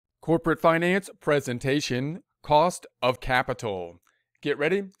Corporate Finance Presentation Cost of Capital. Get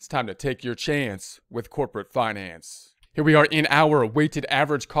ready, it's time to take your chance with Corporate Finance. Here we are in our weighted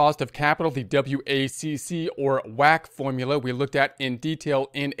average cost of capital, the WACC or WACC formula we looked at in detail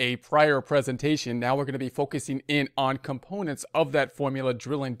in a prior presentation. Now we're going to be focusing in on components of that formula,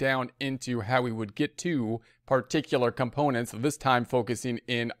 drilling down into how we would get to particular components, this time focusing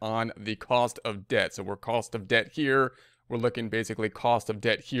in on the cost of debt. So we're cost of debt here. We're looking basically cost of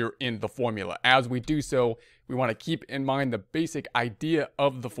debt here in the formula. As we do so, we want to keep in mind the basic idea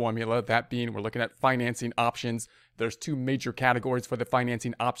of the formula, that being we're looking at financing options. There's two major categories for the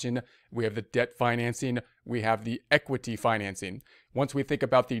financing option. We have the debt financing, we have the equity financing. Once we think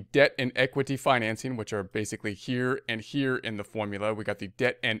about the debt and equity financing, which are basically here and here in the formula, we got the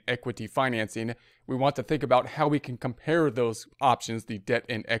debt and equity financing. We want to think about how we can compare those options, the debt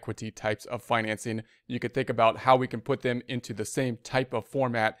and equity types of financing. You could think about how we can put them into the same type of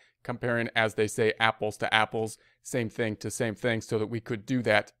format, comparing, as they say, apples to apples, same thing to same thing, so that we could do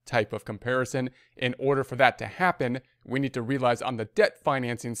that type of comparison. In order for that to happen, we need to realize on the debt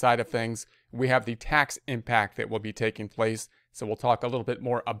financing side of things, we have the tax impact that will be taking place. So we'll talk a little bit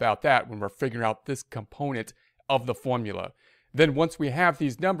more about that when we're figuring out this component of the formula. Then once we have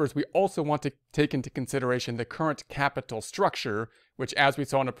these numbers, we also want to take into consideration the current capital structure, which, as we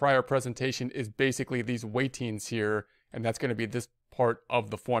saw in a prior presentation, is basically these weightings here, and that's going to be this part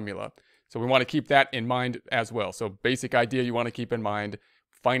of the formula. So we want to keep that in mind as well. So basic idea you want to keep in mind: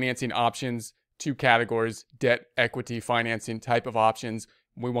 financing options, two categories, debt, equity, financing type of options.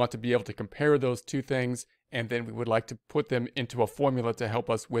 We want to be able to compare those two things, and then we would like to put them into a formula to help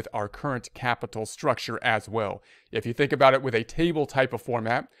us with our current capital structure as well. If you think about it with a table type of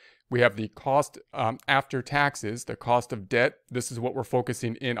format, we have the cost after taxes, the cost of debt. This is what we're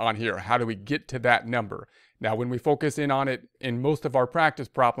focusing in on here. How do we get to that number? Now, when we focus in on it in most of our practice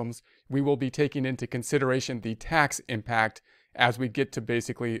problems, we will be taking into consideration the tax impact as we get to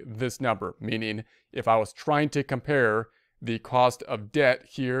basically this number. Meaning, if I was trying to compare the cost of debt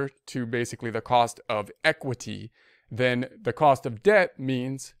here to basically the cost of equity, then the cost of debt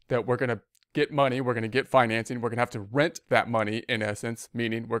means that we're going to get money, we're going to get financing, we're going to have to rent that money in essence,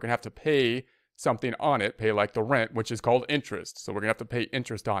 meaning we're going to have to pay something on it, pay like the rent, which is called interest. So we're going to have to pay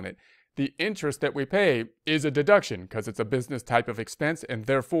interest on it. The interest that we pay is a deduction because it's a business type of expense, and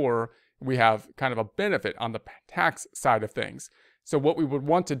therefore we have kind of a benefit on the tax side of things. So what we would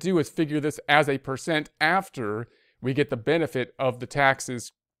want to do is figure this as a percent after we get the benefit of the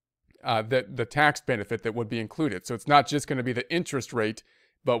taxes, the tax benefit that would be included. So it's not just going to be the interest rate,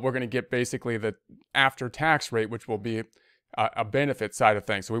 but we're going to get basically the after-tax rate, which will be a benefit side of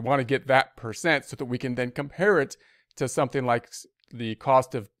things. So we want to get that percent so that we can then compare it to something like the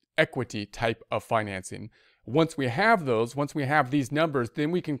cost of equity type of financing. Once we have those, once we have these numbers,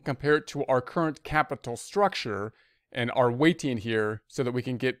 then we can compare it to our current capital structure and our weighting here so that we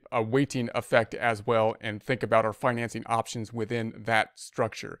can get a weighting effect as well and think about our financing options within that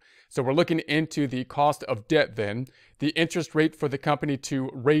structure. So we're looking into the cost of debt then, the interest rate for the company to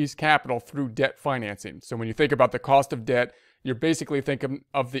raise capital through debt financing. So when you think about the cost of debt, you're basically thinking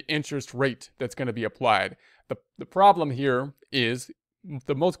of the interest rate that's going to be applied. The problem here is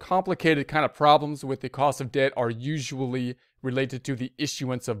the most complicated kind of problems with the cost of debt are usually related to the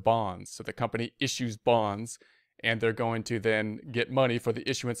issuance of bonds. So the company issues bonds, and they're going to then get money for the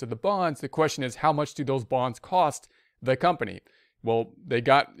issuance of the bonds. The question is, how much do those bonds cost the company? Well, they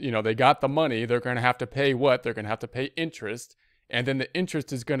got the money. They're going to have to pay what? They're going to have to pay interest. And then the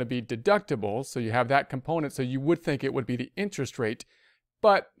interest is going to be deductible. So you have that component. So you would think it would be the interest rate.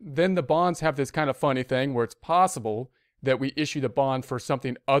 But then the bonds have this kind of funny thing where it's possible that we issue the bond for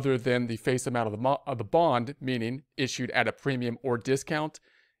something other than the face amount of the bond, meaning issued at a premium or discount.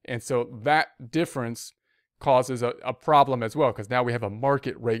 And so that difference causes a problem as well, because now we have a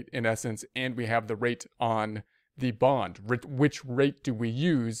market rate in essence, and we have the rate on the bond. Which rate do we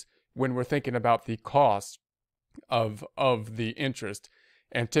use when we're thinking about the cost of the interest?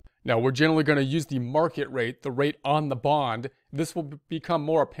 Now we're generally going to use the market rate, the rate on the bond. This will become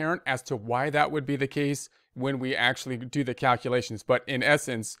more apparent as to why that would be the case when we actually do the calculations. But in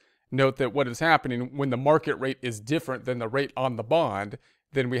essence, note that what is happening when the market rate is different than the rate on the bond,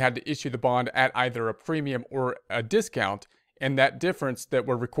 then we had to issue the bond at either a premium or a discount. And that difference that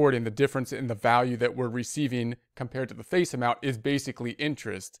we're recording, the difference in the value that we're receiving compared to the face amount, is basically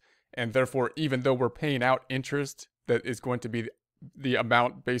interest. And therefore, even though we're paying out interest that is going to be the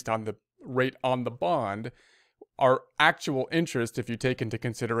amount based on the rate on the bond, our actual interest, if you take into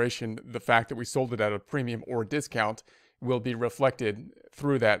consideration the fact that we sold it at a premium or discount, will be reflected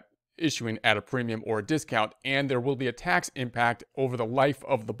through that issuing at a premium or a discount, and there will be a tax impact over the life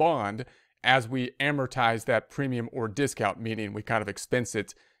of the bond as we amortize that premium or discount, meaning we kind of expense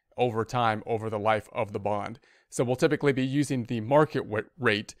it over time over the life of the bond. So we'll typically be using the market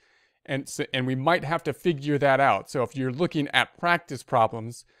rate, and we might have to figure that out. So if you're looking at practice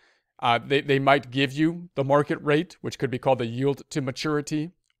problems, they might give you the market rate, which could be called the yield to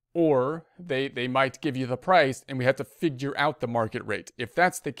maturity, or they might give you the price and we have to figure out the market rate. If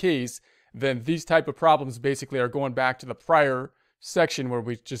that's the case, then these type of problems basically are going back to the prior section where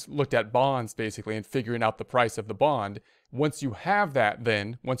we just looked at bonds basically and figuring out the price of the bond. Once you have that,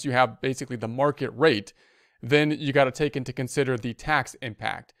 then once you have basically the market rate, then you got to take into consider the tax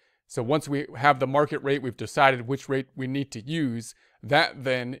impact. So once we have the market rate, we've decided which rate we need to use. That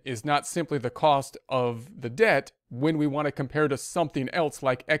then is not simply the cost of the debt when we want to compare to something else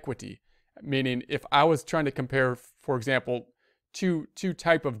like equity. Meaning if I was trying to compare, for example, two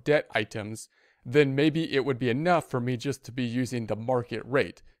type of debt items, then maybe it would be enough for me just to be using the market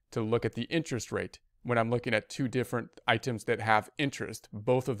rate to look at the interest rate when I'm looking at two different items that have interest,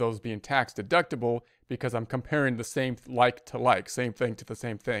 both of those being tax deductible because I'm comparing the same like to like, same thing to the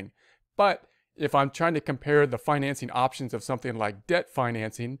same thing. But if I'm trying to compare the financing options of something like debt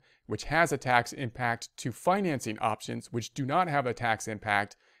financing, which has a tax impact, to financing options, which do not have a tax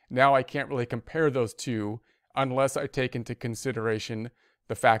impact, now I can't really compare those two unless I take into consideration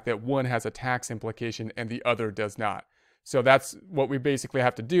the fact that one has a tax implication and the other does not. So that's what we basically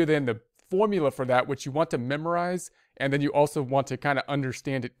have to do then. The formula for that, which you want to memorize, and then you also want to kind of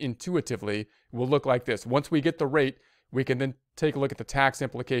understand it intuitively, will look like this. Once we get the rate, we can then take a look at the tax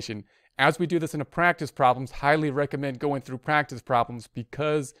implication. As we do this in a practice problems, highly recommend going through practice problems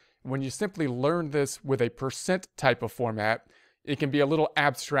because when you simply learn this with a percent type of format, it can be a little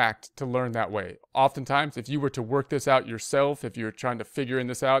abstract to learn that way. Oftentimes, if you were to work this out yourself, if you're trying to figure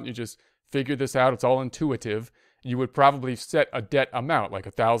this out, you just figure this out, it's all intuitive, you would probably set a debt amount like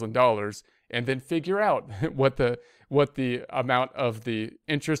 $1,000 and then figure out what the amount of the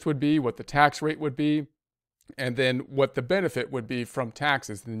interest would be, what the tax rate would be, and then what the benefit would be from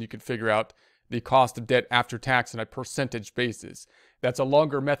taxes. And then you could figure out the cost of debt after tax on a percentage basis. That's a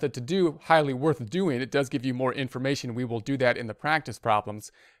longer method to do, highly worth doing. It does give you more information. We will do that in the practice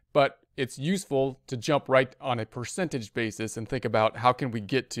problems, but it's useful to jump right on a percentage basis and think about how can we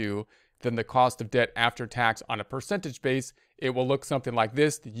get to then the cost of debt after tax on a percentage base. It will look something like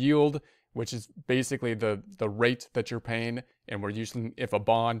this: the yield, which is basically the rate that you're paying, and we're usually, if a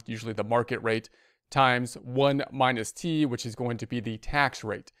bond, usually the market rate, times 1 minus t, which is going to be the tax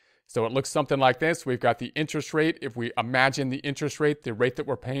rate. So it looks something like this. We've got the interest rate. If we imagine the interest rate, the rate that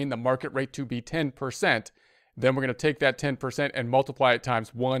we're paying, the market rate, to be 10%, then we're going to take that 10% and multiply it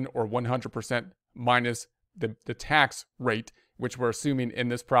times 1 or 100% minus the tax rate, which we're assuming in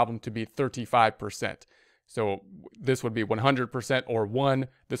this problem to be 35%. So this would be 100% or 1.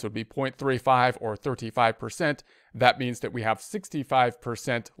 This would be 0.35 or 35%. That means that we have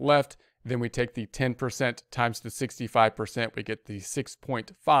 65% left. Then we take the 10% times the 65%, we get the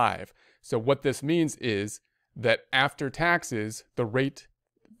 6.5. So what this means is that after taxes, the rate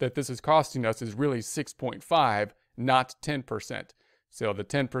that this is costing us is really 6.5, not 10%. So the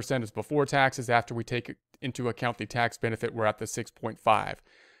 10% is before taxes. After we take into account the tax benefit, we're at the 6.5.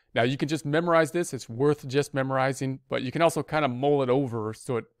 Now you can just memorize this. It's worth just memorizing, but you can also kind of mull it over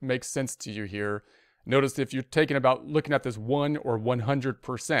so it makes sense to you here. Notice if you're looking at this 1 or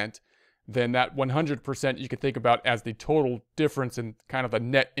 100%, then that 100% you could think about as the total difference in kind of the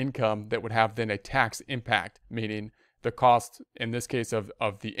net income that would have then a tax impact, meaning the cost, in this case, of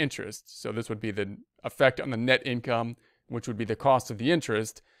the interest. So this would be the effect on the net income, which would be the cost of the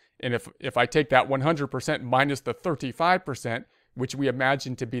interest. And if I take that 100% minus the 35%, which we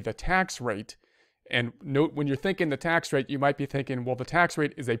imagine to be the tax rate, and note when you're thinking the tax rate, you might be thinking, well, the tax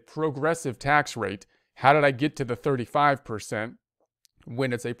rate is a progressive tax rate. How did I get to the 35%?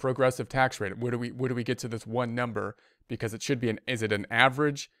 When it's a progressive tax rate, where do we get to this one number? Because it should be is it an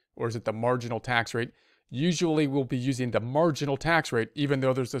average or is it the marginal tax rate? Usually we'll be using the marginal tax rate, even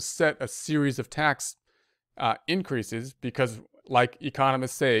though there's a series of tax increases, because like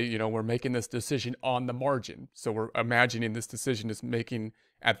economists say, we're making this decision on the margin. So we're imagining this decision is making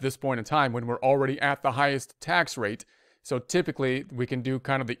at this point in time when we're already at the highest tax rate. So typically we can do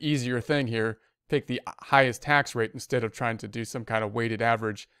kind of the easier thing here, pick the highest tax rate instead of trying to do some kind of weighted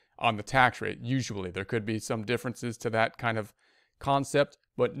average on the tax rate. Usually there could be some differences to that kind of concept,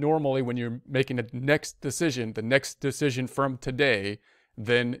 but normally when you're making the next decision from today,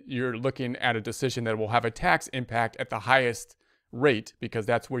 then you're looking at a decision that will have a tax impact at the highest rate because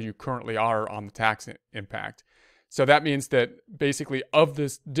that's where you currently are on the tax impact. So that means that basically of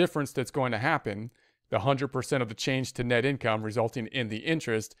this difference that's going to happen, the 100% of the change to net income resulting in the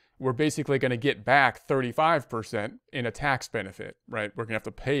interest, we're basically going to get back 35% in a tax benefit, right? We're going to have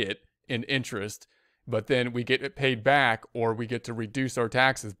to pay it in interest, but then we get it paid back, or we get to reduce our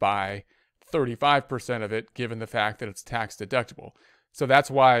taxes by 35% of it, given the fact that it's tax deductible. So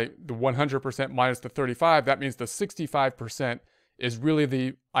that's why the 100% minus the 35, that means the 65% is really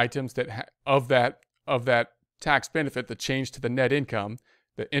the items that of that tax benefit, the change to the net income,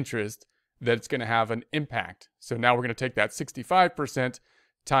 the interest, that it's going to have an impact. So now we're going to take that 65%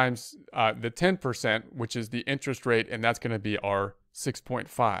 times the 10%, which is the interest rate, and that's going to be our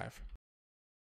 6.5.